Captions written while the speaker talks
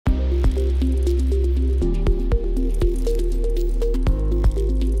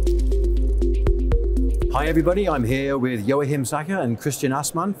Hi everybody, I'm here with Joachim Sacher and Christian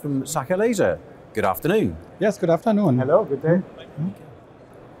Assmann from Sacher Laser. Good afternoon. Yes, good afternoon. Hello, good day.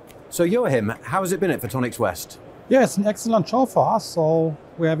 So Joachim, how has it been at Photonics West? Yeah, it's an excellent show for us. So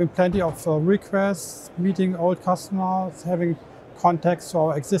we're having plenty of requests, meeting old customers, having contacts to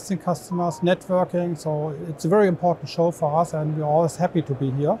our existing customers, networking. So it's a very important show for us and we're always happy to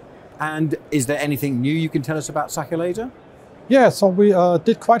be here. And is there anything new you can tell us about Sacher Laser? Yeah, so we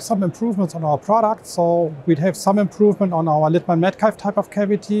did quite some improvements on our product. So we'd have some improvement on our Littman Metcalf type of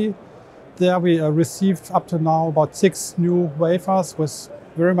cavity. There we received up to now about 6 new wafers with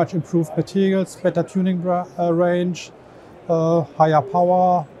very much improved materials, better tuning range, higher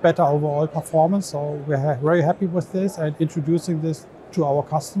power, better overall performance. So we're very happy with this and introducing this to our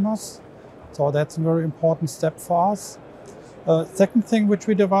customers. So that's a very important step for us. Second thing which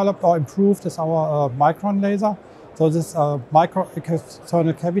we developed or improved is our micron laser. So this micro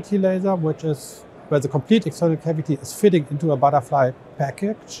external cavity laser, which is where the complete external cavity is fitting into a butterfly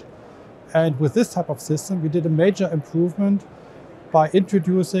package. And with this type of system, we did a major improvement by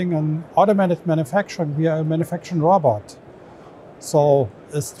introducing an automated manufacturing via a manufacturing robot. So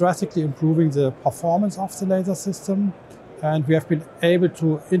it's drastically improving the performance of the laser system. And we have been able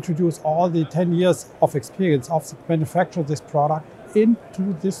to introduce all the 10 years of experience of the manufacture of this product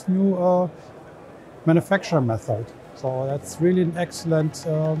into this new manufacturing method. So that's really an excellent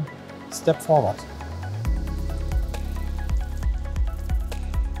step forward.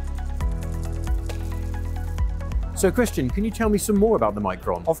 So Christian, can you tell me some more about the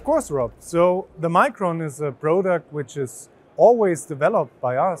micron? Of course, Rob. So the micron is a product which is always developed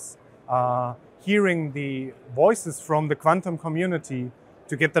by us, hearing the voices from the quantum community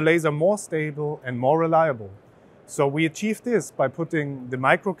to get the laser more stable and more reliable. So we achieved this by putting the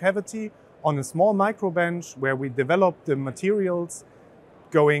micro cavity on a small micro bench where we developed the materials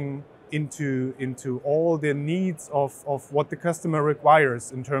going into all the needs of what the customer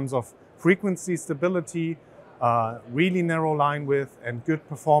requires in terms of frequency stability, really narrow line width and good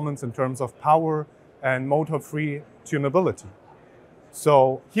performance in terms of power and motor-free tunability.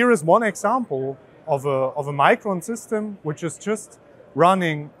 So here is one example of a micron system which is just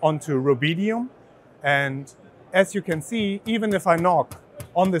running onto rubidium. And as you can see, even if I knock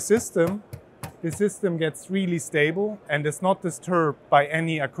on the system gets really stable and is not disturbed by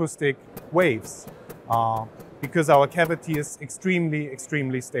any acoustic waves because our cavity is extremely,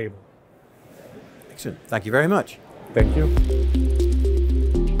 extremely stable. Excellent. Thank you very much. Thank you.